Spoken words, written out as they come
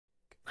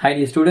Hi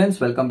dear students,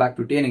 welcome back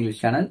to TN English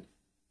channel.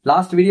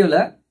 Last video la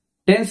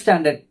 10th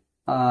standard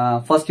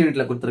first unit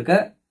la kuduthirukka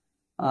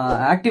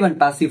active and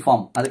passive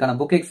form adukana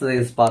book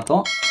exercise paathom.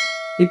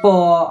 Ipo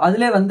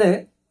adile vandu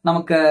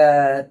namakku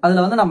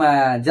adula vandu nama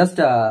just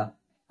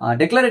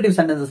declarative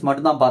sentences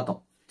mattum dhaan paathom.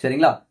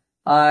 Seringla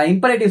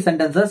imperative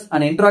sentences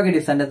and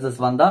interrogative sentences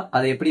vanda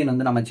adu eppadi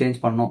vandu nama change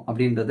pannom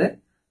அப்படின்றது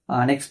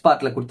next part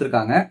la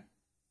kuduthirukanga.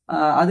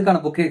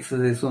 Adukana book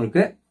exercise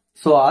irukku.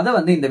 So adha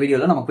vandu இந்த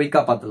வீடியோல நம்ம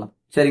குயிக்கா பார்த்துடலாம்.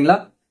 சரிங்களா?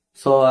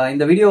 So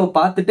இந்த video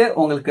பார்த்துட்டு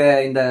உங்களுக்கு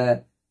இந்த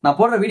நான்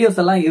போடுற வீடியோஸ்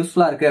எல்லாம்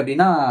யூஸ்ஃபுல்லா இருக்கு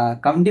அப்படின்னா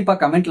கண்டிப்பா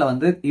கமெண்ட்ல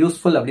வந்து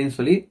யூஸ்ஃபுல் அப்படின்னு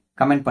சொல்லி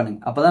கமெண்ட் பண்ணுங்க.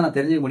 அப்பதான் நான்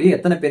தெரிஞ்சுக்க முடியும்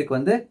எத்தனை பேருக்கு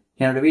வந்து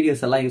என்னோட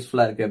வீடியோஸ் எல்லாம்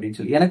யூஸ்ஃபுல்லா இருக்கு அப்படின்னு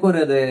சொல்லி. எனக்கு ஒரு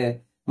அது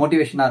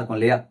மோட்டிவேஷனா இருக்கும்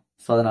இல்லையா?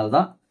 சோ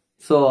அதனாலதான்.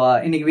 சோ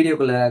இன்னைக்கு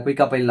வீடியோக்குள்ள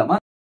குயிக்கா போயிடலாமா?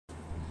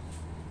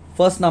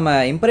 ஃபர்ஸ்ட் நம்ம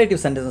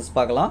இம்பரேட்டிவ் சென்டென்சஸ்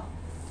பார்க்கலாம்.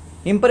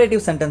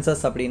 இம்பரேட்டிவ்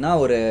சென்டென்சஸ் அப்படின்னா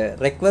ஒரு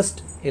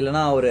ரெக்வெஸ்ட்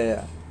இல்லைன்னா ஒரு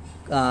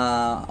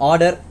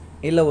ஆர்டர்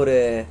இல்லை ஒரு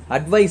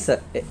அட்வைஸை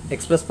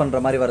எக்ஸ்பிரஸ் பண்ணுற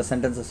மாதிரி வர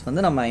சென்டென்சஸ்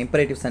வந்து நம்ம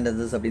இம்பரேட்டிவ்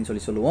சென்டென்சஸ் அப்படின்னு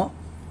சொல்லுவோம்.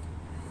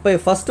 இப்போ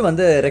ஃபஸ்ட்டு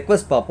வந்து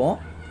ரெக்வெஸ்ட் பார்ப்போம்.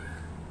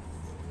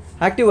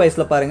 ஆக்டிவ்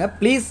வாய்ஸில் பாருங்கள்,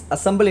 please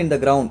assemble in the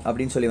ground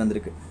அப்படின்னு சொல்லி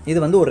வந்திருக்கு. இது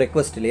வந்து ஒரு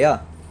ரெக்வெஸ்ட் இல்லையா?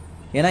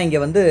 ஏன்னா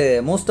இங்கே வந்து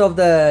மோஸ்ட் ஆஃப்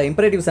த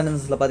இம்பரேட்டிவ்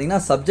சென்டென்சஸில்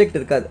பார்த்தீங்கன்னா சப்ஜெக்ட்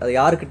இருக்காது, அது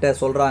யாருக்கிட்ட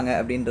சொல்கிறாங்க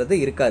அப்படின்றது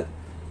இருக்காது.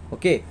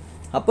 ஓகே,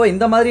 அப்போ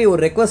இந்த மாதிரி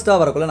ஒரு ரெக்வெஸ்ட்டாக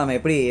வரக்குள்ள நம்ம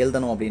எப்படி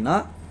எழுதணும் அப்படின்னா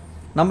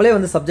நம்மளே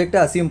வந்து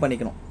சப்ஜெக்டை அசியூம்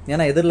பண்ணிக்கணும்.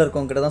 ஏன்னா எதிரில்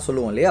இருக்கவங்ககிட்ட தான்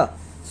சொல்லுவோம் இல்லையா?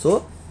 So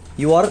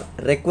you are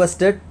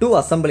requested to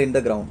assemble in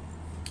the ground.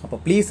 அப்போ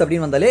ப்ளீஸ்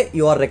அப்படின்னு வந்தாலே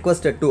you are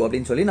requested to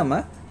அப்படின்னு சொல்லி நம்ம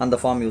அந்த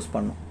ஃபார்ம் யூஸ்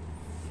பண்ணணும்.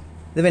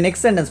 இதுவே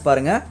நெக்ஸ்ட் சென்டென்ஸ்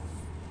பாருங்கள்,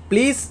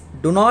 please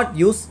do not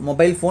use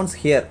mobile phones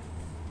here.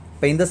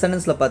 இப்போ இந்த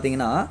சென்டென்ஸில்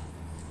பார்த்தீங்கன்னா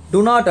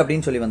do not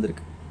அப்படின்னு சொல்லி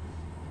வந்திருக்கு.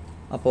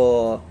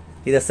 அப்போது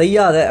இதை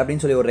செய்யாத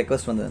அப்படின்னு சொல்லி ஒரு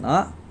ரெக்வெஸ்ட் வந்ததுன்னா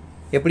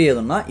எப்படி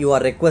எதுனா you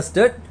are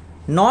requested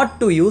not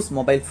to use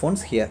mobile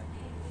phones here.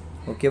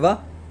 ஓகேவா?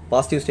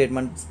 பாசிட்டிவ்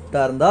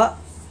ஸ்டேட்மெண்ட்டாக இருந்தால்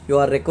you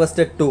are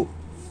requested to,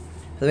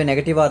 அதுவே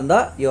நெகட்டிவாக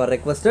இருந்தால் you are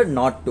requested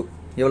not to.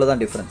 இவ்வளோ தான்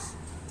டிஃப்ரென்ஸ்.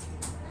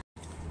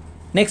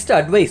 Next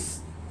advice.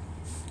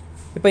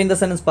 இப்போ இந்த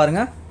சென்டென்ஸ்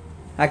பாருங்கள்,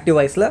 ஆக்டிவ்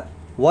வாய்ஸில்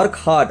ஒர்க்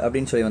ஹார்ட்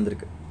அப்படின்னு சொல்லி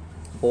வந்திருக்கு.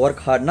 இப்போ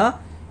work ஹார்ட்னா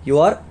you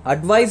are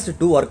advised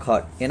to work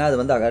hard, ஏன்னா அது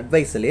வந்து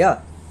அட்வைஸ் இல்லையா?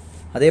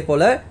 அதே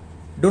போல்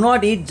to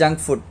not eat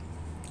junk food,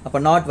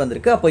 அப்போ நாட்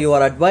வந்திருக்கு. அப்போ you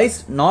are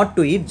advised not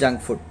to eat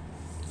junk food.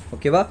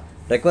 ஓகேவா?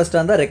 ரெக்வெஸ்ட்டாக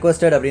இருந்தால்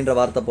ரெக்வெஸ்டட் அப்படின்ற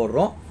வார்த்தை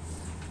போடுறோம்.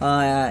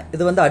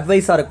 இது வந்து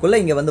அட்வைஸாக இருக்குள்ள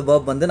இங்கே வந்து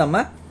வேர்ப் வந்து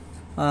நம்ம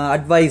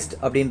அட்வைஸ்ட்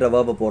அப்படின்ற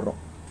வேர்பை போடுறோம்.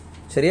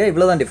 சரியா?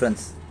 இவ்வளோ தான்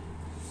டிஃப்ரென்ஸ்.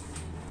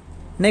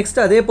 நெக்ஸ்ட்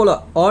அதே போல்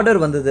ஆர்டர்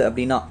வந்தது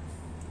அப்படின்னா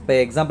இப்போ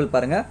எக்ஸாம்பிள்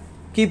பாருங்கள்,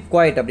 கீப்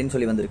குவைட் அப்படின்னு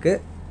சொல்லி வந்திருக்கு.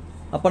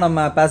 அப்போ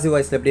நம்ம பாசிவ்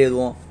வாய்ஸில் எப்படி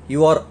எழுதுவோம்? You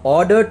are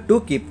ordered to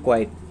keep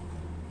quiet.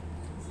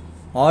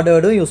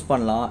 ஆர்டர்டும் use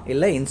பண்ணலாம்,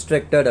 இல்லை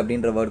இன்ஸ்ட்ரக்டட்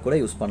அப்படின்ற வேர்ட் கூட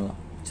யூஸ் பண்ணலாம்.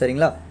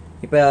 சரிங்களா?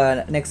 இப்போ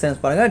நெக்ஸ்ட்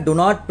சென்ஸ் பாருங்கள், to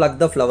not plug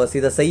the flowers.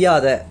 இதை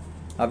செய்யாத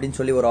அப்படின்னு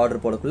சொல்லி ஒரு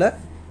order போடக்குள்ள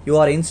you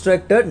are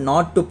instructed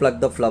not to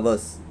plug the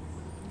flowers,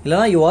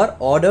 இல்லைனா you are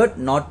ordered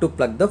not to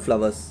plug the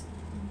flowers.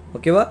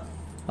 ஓகேவா?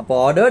 அப்போ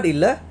ஆர்டர்ட்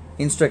இல்லை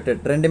இன்ஸ்ட்ரக்டட்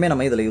ரெண்டுமே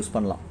நம்ம இதில் யூஸ்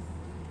பண்ணலாம்.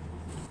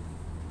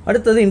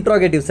 அடுத்தது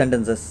இன்ட்ராகேட்டிவ்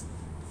சென்டென்சஸ்,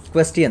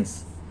 கொஸ்டியன்ஸ்.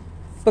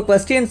 இப்போ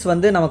கொஸ்டியன்ஸ்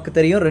வந்து நமக்கு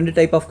தெரியும் ரெண்டு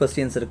டைப் ஆஃப்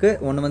கொஸ்டியன்ஸ் இருக்குது.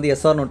 ஒன்று வந்து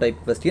S R no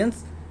type questions,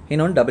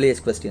 இன்னொன்று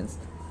WH கொஸ்டியன்ஸ்.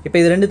 இப்போ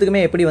இது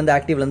ரெண்டுத்துக்குமே எப்படி வந்து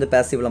ஆக்டிவ்லேருந்து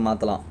பேசிவில்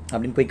மாற்றலாம்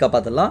அப்படின்னு குயிக்காக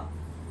பார்த்துடலாம்.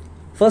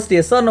 First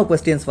S R no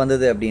questions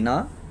வந்தது அப்படின்னா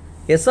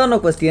எஸ் ஆர் நோ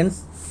கொஸ்டியன்ஸ்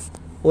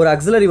ஒரு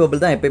ஆக்ஸிலரி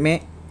வெர்பல் தான் எப்பயுமே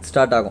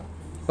ஸ்டார்ட் ஆகும்.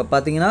 இப்போ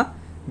பார்த்தீங்கன்னா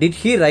did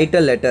he right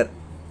a letter,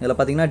 இதில்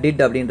பார்த்தீங்கன்னா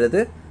டிட் அப்படின்றது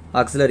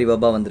ஆக்ஸிலரி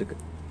வெர்பாக வந்திருக்கு.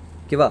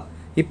 ஓகேவா?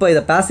 இப்போ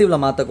இதை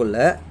பாசிவில் மாற்றக்குள்ள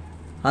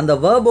அந்த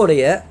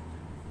வேர்போடைய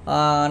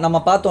நம்ம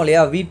பார்த்தோம்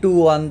இல்லையா, V2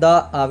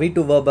 வந்தால்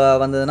V2 வேர்பை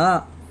வந்ததுன்னா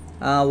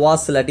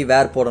வாஸ் இல்லாட்டி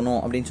வேர்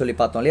போடணும் அப்படின்னு சொல்லி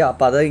பார்த்தோம் இல்லையா?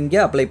 அப்போ அதை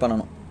இங்கே அப்ளை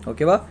பண்ணணும்.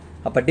 ஓகேவா?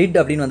 அப்போ டிட்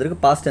அப்படின்னு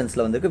வந்திருக்கு, பாஸ்ட்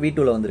டென்ஸில் வந்திருக்கு,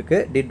 V2வில் வந்திருக்கு,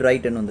 டிட்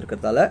ரைட்னு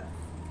வந்திருக்கிறதால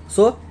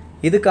ஸோ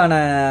இதுக்கான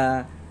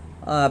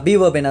பி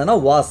வேர்ப் என்னதுன்னா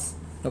வாஸ்.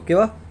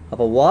 ஓகேவா?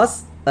 அப்போ வாஸ்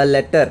அ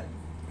லெட்டர்.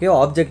 ஓகே,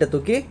 ஆப்ஜெக்டை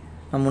தூக்கி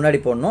நம்ம முன்னாடி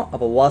போடணும்.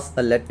 அப்போ was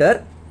a letter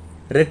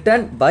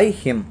written by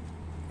him.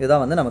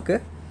 இதுதான் வந்து நமக்கு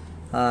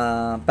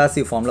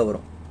பாசிவ் ஃபார்மில்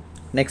வரும்.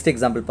 நெக்ஸ்ட்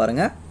எக்ஸாம்பிள்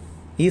பாருங்கள்,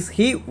 இஸ்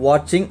ஹீ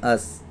வாட்சிங்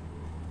அஸ்.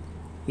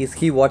 இஸ்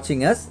ஹீ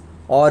வாட்சிங் as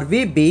R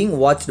we being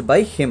watched by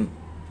him.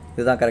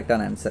 இதுதான்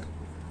கரெக்டான ஆன்சர்.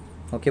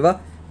 ஓகேவா?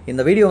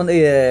 இந்த வீடியோ வந்து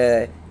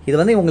இது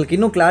வந்து உங்களுக்கு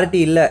இன்னும்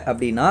கிளாரிட்டி இல்லை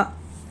அப்படின்னா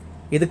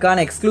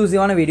இதுக்கான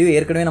எக்ஸ்க்ளூசிவான வீடியோ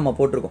ஏற்கனவே நம்ம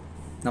போட்டிருக்கோம்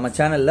நம்ம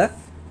சேனலில்.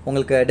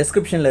 உங்களுக்கு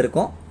டிஸ்கிரிப்ஷனில்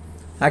இருக்கும்.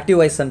 Active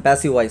voice and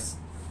passive voice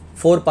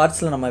 4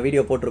 பார்ட்ஸில் நம்ம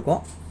வீடியோ போட்டிருக்கோம்.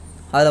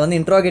 அதில் வந்து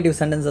இன்ட்ராகேட்டிவ்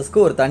சென்டென்சஸ்க்கு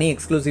ஒரு தனி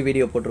எக்ஸ்க்ளூசிவ்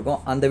வீடியோ போட்டிருக்கோம்.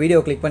 அந்த வீடியோ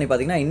கிளிக் பண்ணி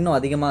பார்த்தீங்கன்னா இன்னும்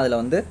அதிகமாக அதில்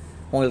வந்து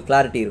உங்களுக்கு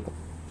கிளாரிட்டி இருக்கும்.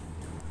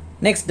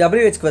 Next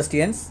WH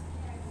questions.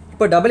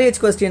 இப்போ WH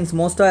கொஸ்டியன்ஸ்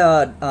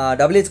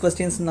மோஸ்ட்டாக WH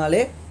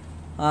கொஸ்டின்ஸ்னாலே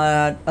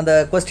அந்த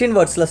கொஸ்டின்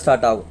வேர்ட்ஸில்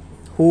ஸ்டார்ட் ஆகும்.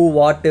 Who,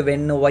 what,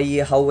 when, Y,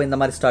 have இந்த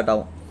மாதிரி ஸ்டார்ட்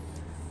ஆகும்.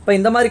 இப்போ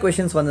இந்த மாதிரி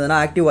கொஷின்ஸ் வந்ததுன்னா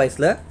ஆக்டிவ்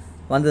வாய்ஸில்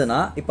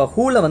வந்ததுன்னா இப்போ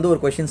ஹூவில் வந்து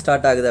ஒரு கொஷின்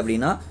ஸ்டார்ட் ஆகுது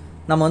அப்படின்னா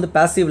நம்ம வந்து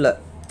பாசிவில்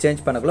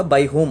சேஞ்ச் பண்ணக்குள்ள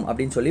பை ஹூம்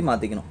அப்படின்னு சொல்லி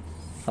மாற்றிக்கணும்.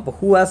 அப்போ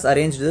who has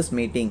arranged this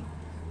meeting,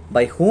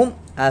 by whom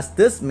has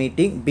this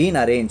meeting been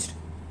arranged,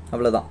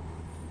 அவ்வளோதான்.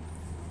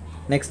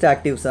 நெக்ஸ்ட்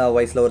ஆக்டிவ்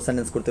வாய்ஸில் ஒரு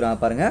சென்டென்ஸ்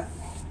கொடுத்துருக்காங்க பாருங்கள்.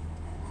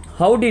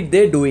 How did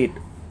they do it?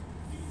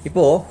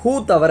 இப்போது ஹூ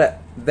தவிர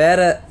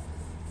வேறு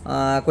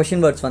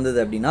கொஷின் வேர்ட்ஸ் வந்தது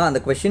அப்படின்னா அந்த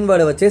கொஷின்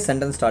வேர்டை வச்சே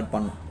சென்டென்ஸ் ஸ்டார்ட்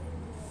பண்ணணும்.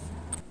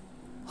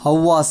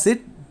 How was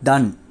it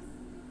done?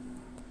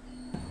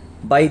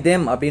 By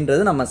them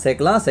அப்படின்றது நம்ம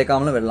சேர்க்கலாம்,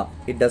 சேர்க்காமலும் விடலாம்.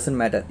 It doesn't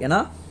matter. ஏன்னா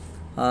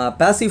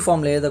பேசிவ்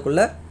ஃபார்மில்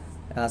எழுதக்குள்ள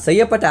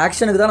செய்யப்பட்ட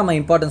ஆக்ஷனுக்கு தான் நம்ம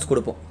இம்பார்ட்டன்ஸ்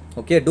கொடுப்போம்.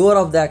 ஓகே, டூவர்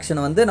ஆஃப் த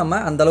ஆக்ஷனை வந்து நம்ம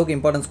அந்தளவுக்கு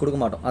இம்பார்ட்டன்ஸ் கொடுக்க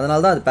மாட்டோம்.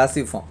 அதனால தான் அது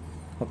பேசிவ் ஃபார்ம்.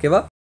 ஓகேவா?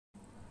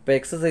 இப்போ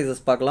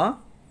எக்ஸசைசஸ் பார்க்கலாம்.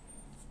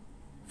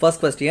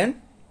 First question,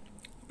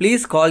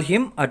 please call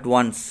him at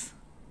once.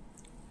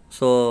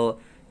 So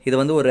இது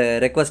வந்து ஒரு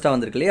ரெக்வஸ்ட்டாக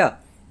வந்திருக்கு இல்லையா?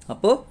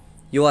 அப்போது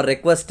you are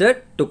requested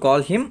to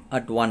call him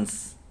at once.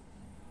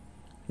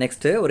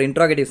 Next ஒரு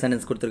இன்ட்ராகேட்டிவ்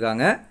சென்டென்ஸ்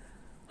கொடுத்துருக்காங்க.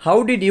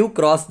 How did you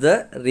cross the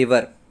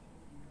river?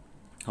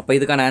 அப்போ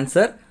இதுக்கான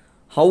answer,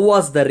 how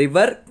was the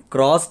river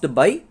crossed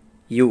by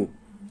you.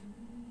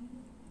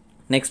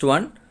 Next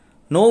one,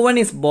 no one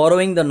is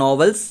borrowing the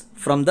novels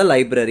from the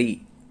library.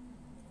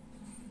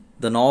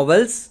 The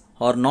novels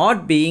are not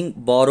being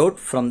borrowed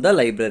from the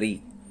library.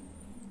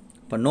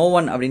 இப்போ no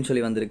one அப்படின்னு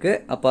சொல்லி வந்திருக்கு.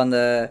 அப்போ அந்த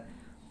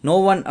no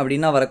one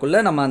அப்படின்னா வரக்குள்ள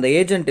நம்ம அந்த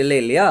ஏஜென்ட் இல்லை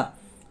இல்லையா?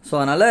 ஸோ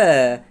அதனால்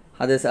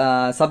அது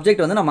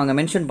சப்ஜெக்ட் வந்து நம்ம அங்கே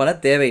மென்ஷன் பண்ண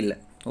தேவையில்லை.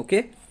 Okay.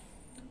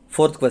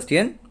 Fourth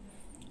question,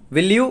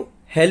 will you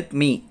help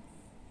me?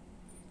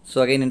 So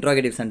again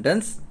interrogative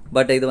sentence.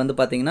 But இது வந்து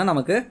பார்த்திங்கன்னா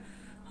நமக்கு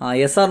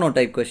S R no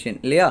type question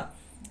இல்லையா?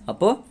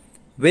 அப்போது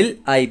will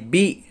I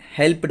P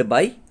helped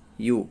by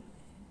you?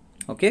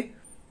 Okay.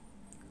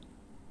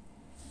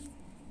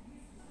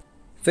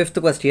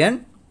 Fifth question,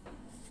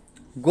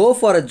 go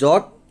for a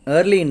jack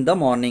early in the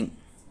morning.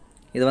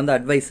 இது வந்து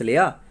advice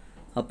இல்லையா?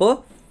 அப்போது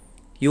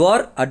you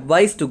are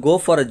advice to go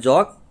for a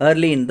jack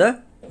early in the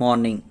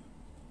morning.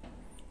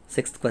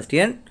 Sixth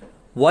question,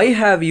 why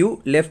have you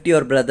left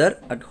your brother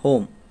at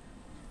home?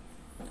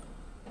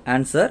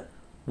 Answer,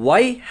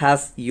 why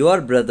has your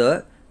brother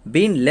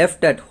been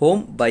left at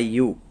home by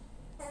you?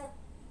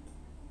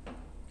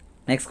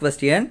 Next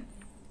question,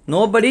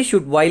 nobody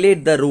should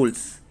violate the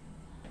rules.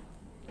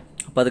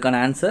 அப்போ அதுக்கான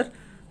answer,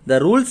 the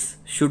rules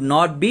should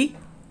not be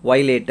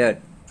violated.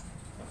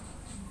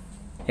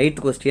 Eighth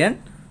question,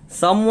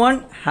 someone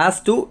has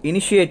to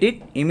initiate it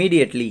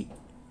immediately.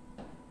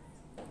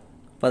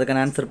 அப்போ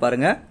அதுக்கான answer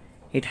பாருங்கள்,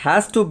 it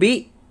has to be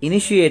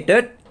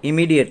initiated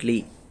immediately.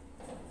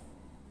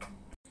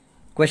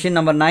 Question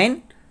number 9,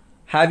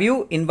 have you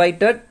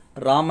invited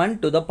Raman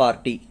to the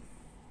party?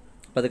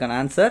 அப்போ அதுக்கான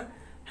answer,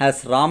 has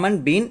Raman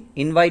been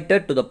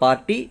invited to the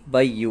party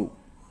by you?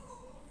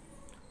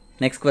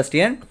 Next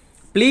question,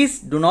 please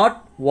do not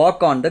walk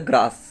on the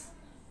grass.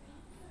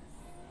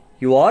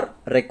 You are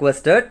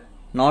requested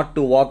not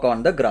to walk on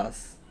the grass.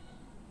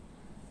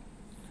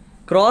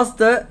 Cross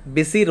the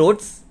busy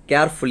roads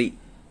carefully.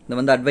 இது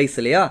வந்து advice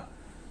இல்லையா?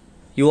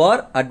 You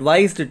are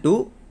advised to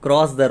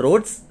cross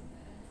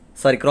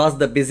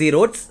the busy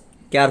roads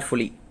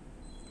carefully.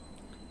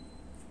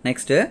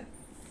 Next,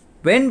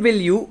 when will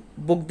you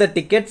book the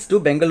tickets to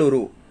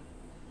Bengaluru?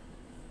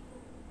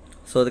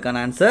 So the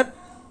answer,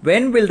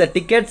 when will the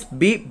tickets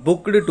be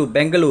booked to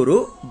Bengaluru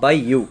by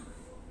you?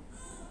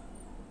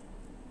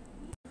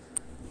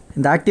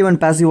 இந்த active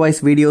and passive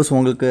voice videos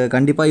உங்களுக்கு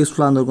கண்டிப்பாக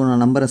யூஸ்ஃபுல்லாக இருந்திருக்கும்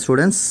நான் நம்புகிறேன்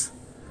students.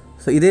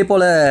 So இதே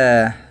போல்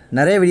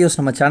நிறைய videos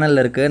நம்ம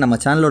சேனலில் இருக்குது. நம்ம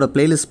சேனலோட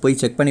பிளேலிஸ்ட் போய்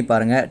செக் பண்ணி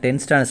பாருங்கள்.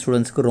 10th ஸ்டாண்டர்ட்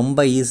ஸ்டூடெண்ட்ஸ்க்கு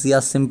ரொம்ப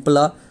ஈஸியாக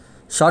சிம்பிளாக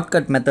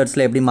ஷார்ட்கட்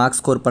மெத்தட்ஸில் எப்படி மார்க்ஸ்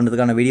ஸ்கோர்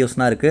பண்ணுறதுக்கான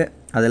வீடியோஸ்லாம் இருக்குது.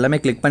 அது எல்லாமே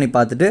கிளிக் பண்ணி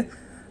பார்த்துட்டு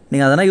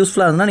நீங்கள் அதெல்லாம்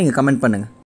யூஸ்ஃபுல்லாக இருந்தால் நீங்கள் கமெண்ட் பண்ணுங்கள்.